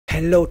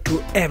Hello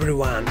to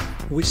everyone!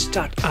 We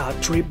start our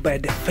trip by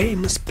the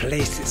famous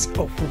places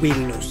of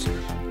Vilnius.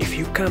 If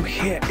you come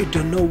here and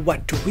don't know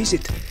what to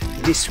visit,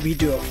 this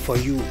video for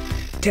you.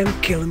 10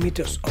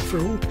 kilometers of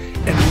road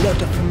and a lot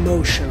of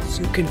emotions.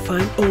 You can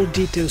find all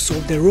details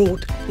of the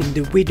road in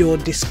the video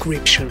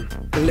description.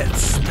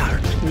 Let's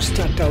start. We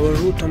start our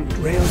route on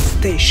rail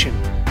station.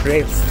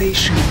 Rail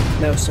station,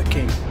 now it's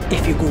okay.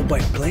 If you go by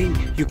plane,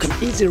 you can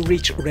easily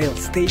reach rail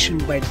station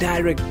by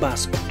direct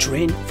bus or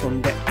train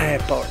from the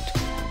airport.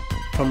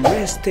 From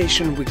rail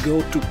station we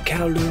go to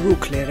Keule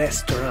Ruke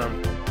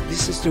restaurant.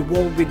 This is the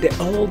wall with the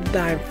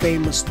all-time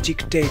famous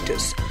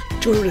dictators.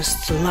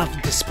 Tourists love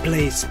this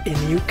place and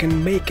you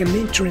can make an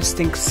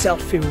interesting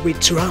selfie with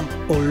Trump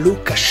or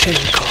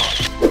Lukashenko.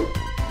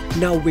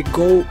 Now we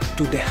go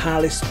to the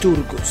Hales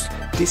turgus.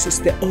 This is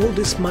the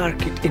oldest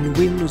market in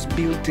Vilnius,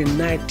 built in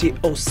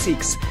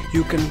 1906.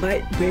 You can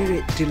buy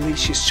very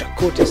delicious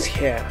chocolates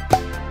here.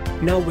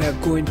 Now we are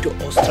going to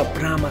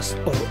Ostrabramas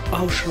or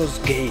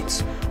Aušros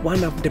gates,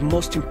 one of the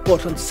most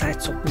important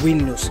sites of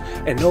Vilnius,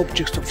 an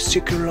object of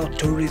secular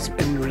tourism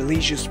and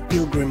religious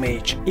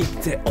pilgrimage.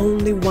 It's the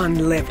only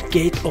one left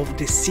gate of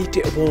the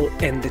city wall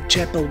and the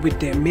chapel with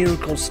the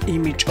miracles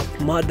image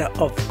of Mother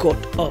of God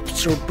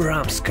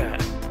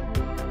Ostrobramska.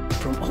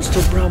 From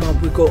Ostrabrama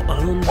we go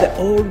along the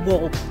old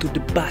wall to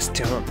the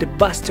Bastion. The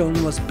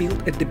Bastion was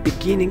built at the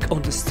beginning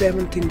of the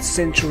 17th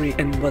century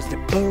and was the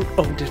part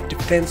of the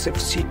defensive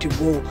city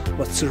wall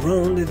that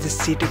surrounded the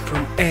city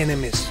from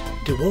enemies.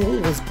 The wall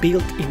was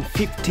built in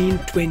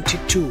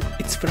 1522.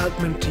 Its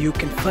fragment you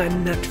can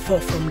find not far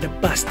from the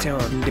Bastion,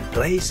 in the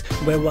place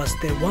where was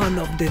the one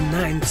of the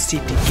 9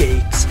 city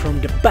gates.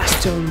 From the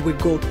Bastion we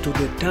go to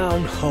the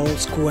town hall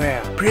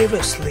square.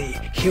 Previously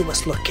here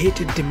was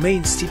located the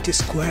main city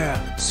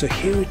square, so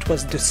here it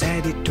was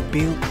decided to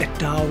build a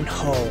town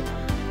hall.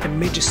 A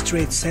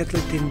magistrate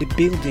settled in the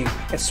building,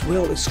 as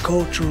well as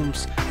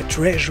courtrooms, a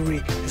treasury,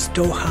 a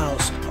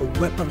storehouse of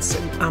weapons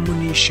and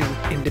ammunition.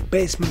 In the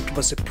basement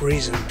was a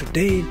prison.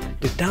 Today,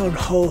 the town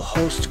hall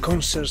hosts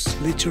concerts,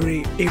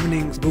 literary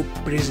evenings, book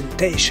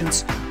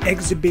presentations,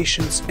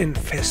 exhibitions and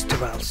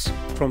festivals.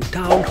 From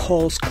Town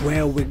Hall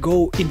Square we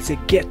go in the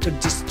Ghetto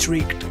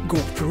district, go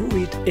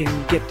through it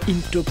and get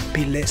into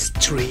Pilies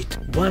Street,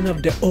 one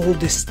of the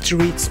oldest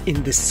streets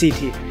in the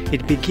city.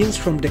 It begins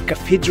from the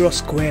Cathedral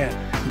Square.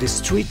 The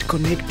street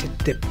connected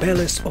the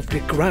palace of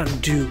the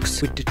Grand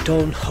Dukes with the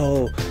town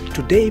hall.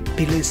 Today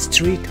Pilies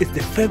Street is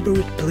the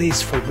favorite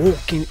place for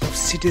walking of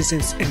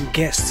citizens and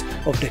guests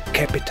of the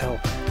capital,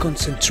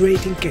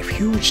 concentrating a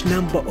huge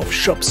number of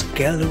shops,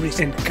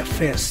 galleries and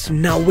cafes.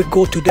 Now we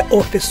go to the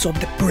office of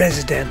the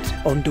president.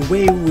 On the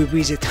way we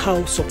visit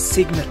House of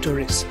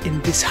Signatories.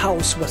 In this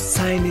house was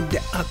signed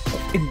the Act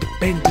of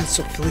Independence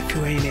of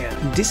Lithuania.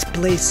 In this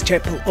place,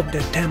 Chapel of the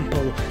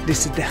Temple.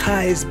 This is the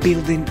highest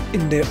building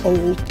in the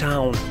old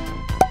town.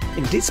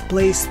 In this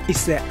place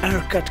is the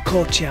Arcade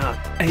Courtyard,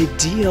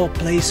 ideal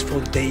place for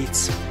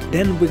dates.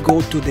 Then we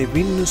go to the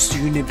Vilnius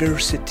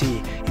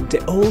University,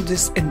 the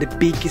oldest and the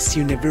biggest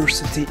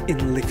university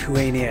in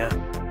Lithuania.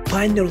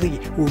 Finally,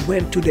 we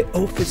went to the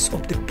office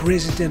of the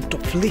President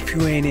of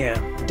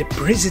Lithuania. The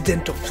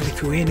President of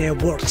Lithuania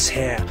works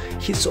here.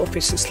 His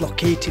office is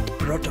located.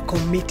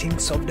 Protocol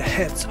meetings of the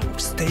heads of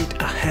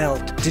state are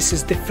held. This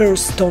is the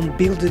first stone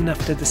building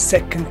after the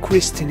second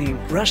christening.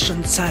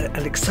 Russian Tsar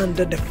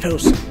Alexander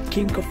I,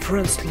 King of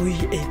France Louis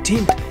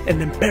XVIII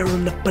and Emperor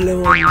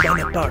Napoleon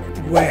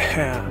Bonaparte were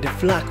here. The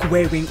flag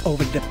waving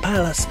over the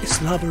palace is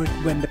lowered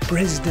when the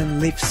President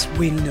leaves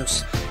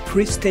Vilnius.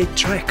 3 state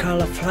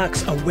tricolor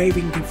flags are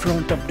waving in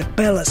front of the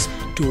palace,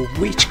 2 of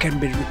which can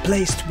be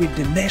replaced with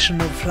the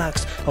national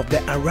flags of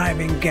the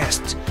arriving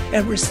guests.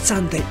 Every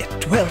Sunday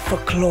at 12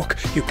 o'clock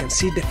you can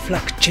see the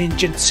flag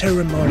changing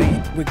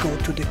ceremony. We go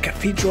to the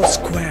Cathedral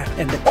Square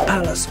and the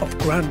Palace of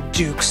Grand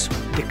Dukes.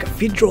 The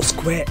Cathedral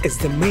Square is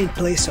the main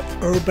place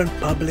of urban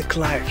public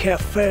life. Here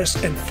fairs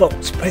and folk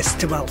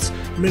festivals,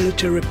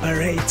 military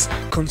parades,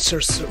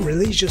 concerts,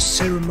 religious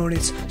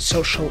ceremonies,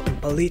 social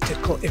and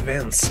political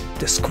events.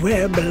 The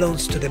square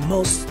belongs to the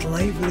most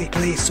lively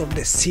place of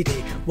the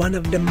city, one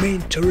of the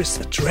main tourist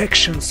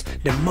attractions,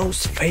 the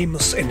most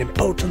famous and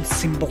important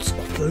symbols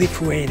of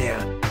Lithuania.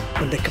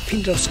 On the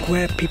Cathedral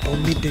Square people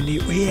meet the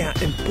new year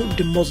and put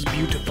the most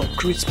beautiful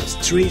Christmas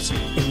trees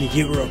in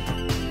Europe.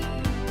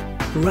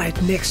 Right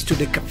next to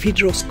the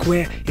Cathedral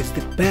Square is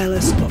the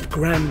Palace of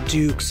Grand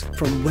Dukes,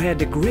 from where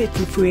the great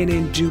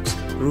Lithuanian dukes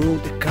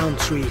ruled the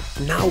country.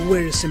 Now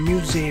there is a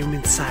museum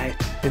inside.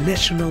 The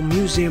National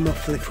Museum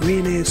of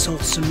Lithuania is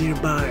also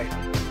nearby.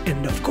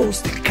 And of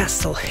course the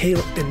Castle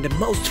Hill and the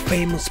most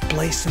famous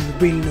place in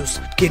Vilnius,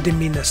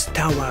 Gediminas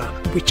Tower,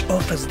 which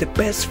offers the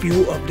best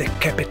view of the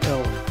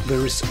capital.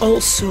 There is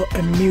also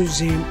a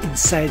museum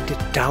inside the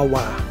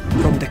tower.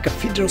 From the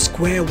Cathedral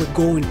Square we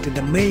go into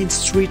the main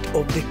street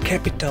of the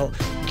capital,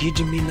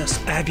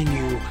 Gediminas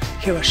Avenue.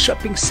 Here are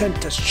shopping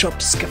centers,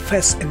 shops,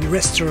 cafes and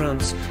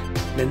restaurants.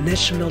 The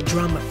National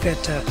Drama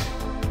Theatre,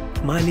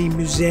 Money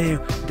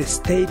Museum, the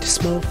State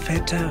Small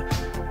Theatre,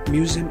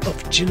 Museum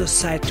of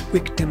Genocide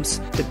Victims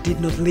that did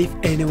not leave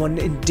anyone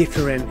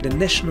indifferent, the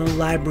National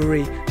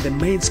Library, the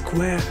main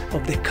square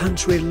of the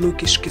country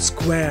Lukiškės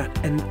Square,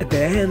 and at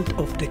the end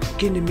of the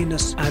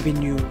Gediminas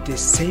Avenue, the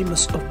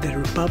Seimas of the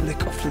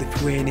Republic of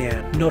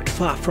Lithuania. Not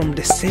far from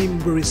the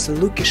Seimur is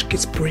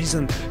Lukiškės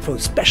prison for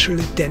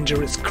especially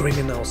dangerous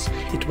criminals.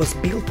 It was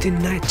built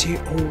in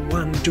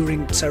 1901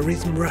 during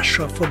Tsarism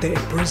Russia for the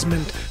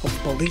imprisonment of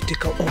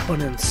political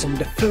opponents. On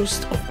the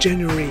 1st of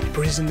January,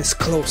 prison is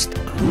closed.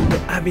 On the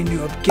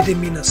avenue of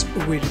Gediminas,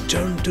 we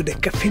return to the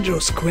Cathedral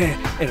Square,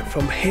 and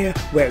from here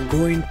we are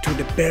going to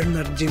the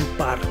Bernardine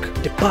Park.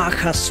 The park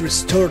has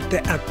restored the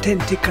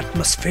authentic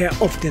atmosphere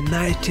of the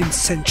 19th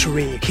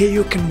century. Here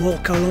you can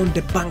walk along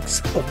the banks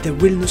of the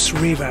Vilnius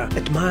River,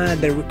 admire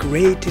the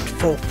recreated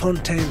four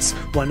fountains,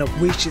 one of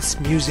which is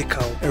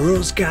musical. A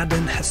rose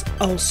garden has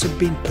also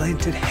been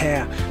planted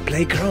here.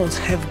 Playgrounds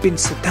have been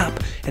set up,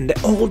 and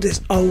the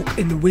oldest oak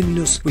in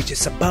Vilnius, which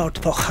is about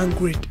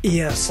 400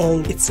 years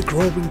old, it's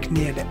growing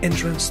near the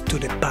entrance to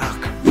the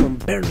park. From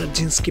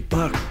Bernardinsky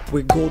Park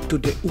we go to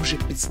the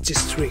Užupis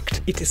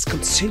district. It is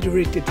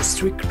considered a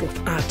district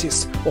of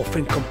artists,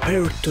 often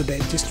compared to the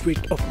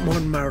district of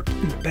Montmartre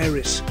in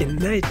Paris. In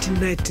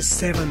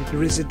 1997, the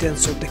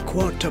residents of the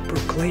quarter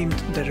proclaimed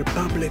the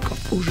Republic of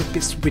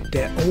Užupis with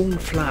their own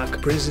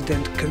flag,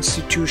 president,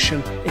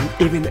 constitution, and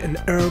even an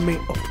army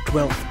of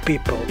 12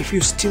 people. If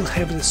you still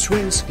have the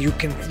strength, you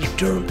can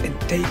return and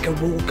take a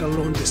walk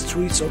along the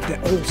streets of the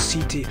old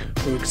city.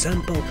 For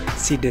example,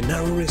 see the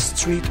narrowest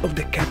street of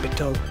the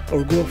capital,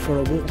 or go for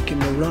a walk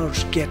in a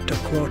large ghetto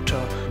quarter.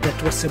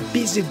 That was a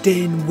busy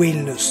day in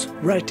Vilnius.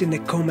 Write in the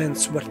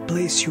comments what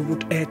place you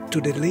would add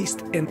to the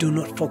list, and do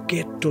not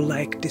forget to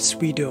like this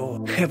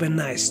video. Have a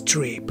nice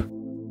trip.